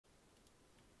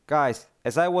Guys,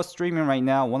 as I was streaming right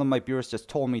now, one of my viewers just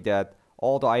told me that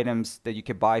all the items that you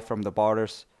can buy from the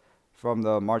barters, from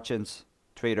the merchants,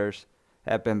 traders,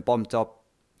 have been bumped up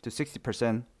to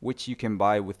 60%, which you can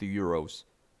buy with the euros.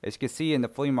 As you can see in the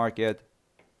flea market,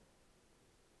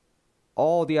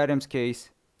 all the items case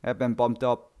have been bumped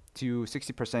up to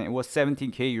 60%. It was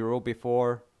 17k euro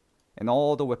before, and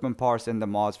all the weapon parts and the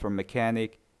mods from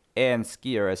mechanic and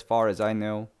skier, as far as I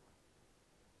know,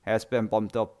 has been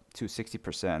bumped up to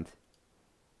 60%.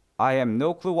 I have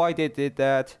no clue why they did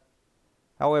that.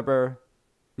 However,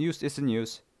 news is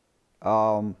news.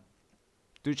 Do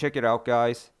check it out,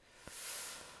 guys.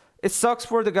 It sucks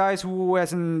for the guys who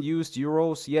hasn't used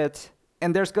euros yet,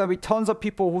 and there's gonna be tons of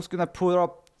people who's gonna put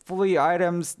up free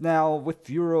items now with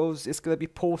euros. It's gonna be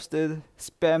posted,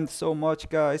 spammed so much,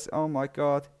 guys. Oh my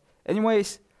god.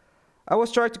 Anyways, I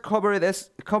was trying to cover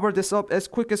this up as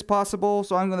quick as possible,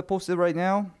 so I'm gonna post it right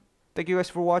now. Thank you guys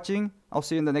for watching. I'll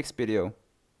see you in the next video.